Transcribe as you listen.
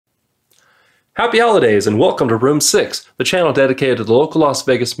Happy holidays and welcome to Room 6, the channel dedicated to the local Las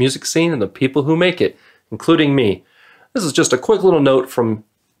Vegas music scene and the people who make it, including me. This is just a quick little note from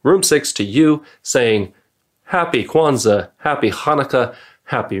Room 6 to you saying Happy Kwanzaa, Happy Hanukkah,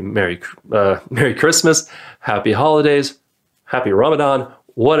 Happy Merry Christmas, Happy Holidays, Happy Ramadan,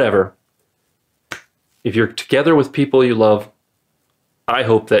 whatever. If you're together with people you love, I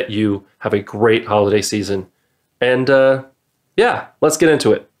hope that you have a great holiday season. And yeah, let's get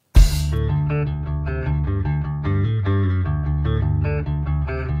into it.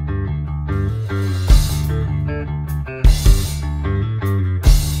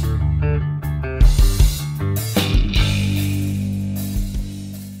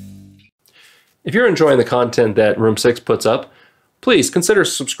 If you're enjoying the content that Room 6 puts up, please consider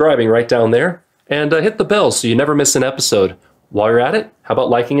subscribing right down there and hit the bell so you never miss an episode. While you're at it, how about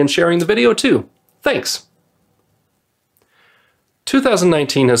liking and sharing the video too? Thanks!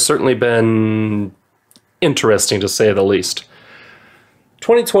 2019 has certainly been interesting to say the least.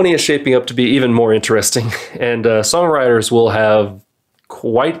 2020 is shaping up to be even more interesting, and songwriters will have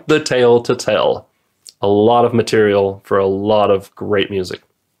quite the tale to tell. A lot of material for a lot of great music.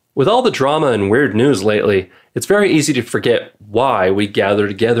 With all the drama and weird news lately, it's very easy to forget why we gather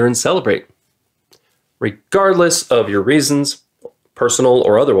together and celebrate. Regardless of your reasons, personal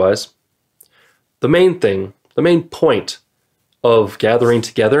or otherwise, the main point of gathering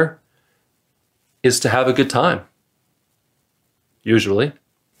together is to have a good time. Usually.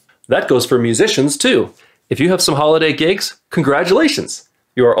 That goes for musicians too. If you have some holiday gigs, congratulations!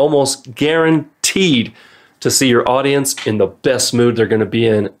 You are almost guaranteed to see your audience in the best mood they're going to be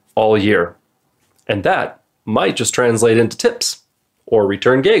in all year. And that might just translate into tips or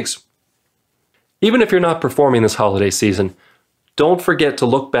return gigs. Even if you're not performing this holiday season, don't forget to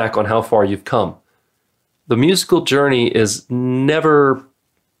look back on how far you've come. The musical journey is never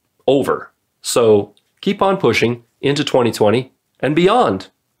over, so keep on pushing into 2020 and beyond.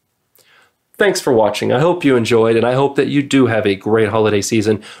 Thanks for watching. I hope you enjoyed, and I hope that you do have a great holiday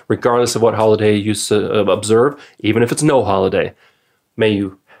season, regardless of what holiday you observe, even if it's no holiday. May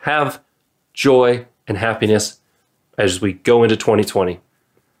you have joy and happiness as we go into 2020.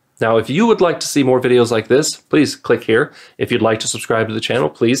 Now, if you would like to see more videos like this, please click here. If you'd like to subscribe to the channel,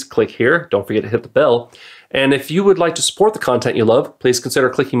 please click here. Don't forget to hit the bell. And if you would like to support the content you love, please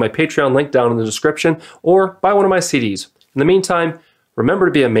consider clicking my Patreon link down in the description or buy one of my CDs. In the meantime, remember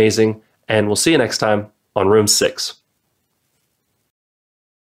to be amazing, and we'll see you next time on Room 6.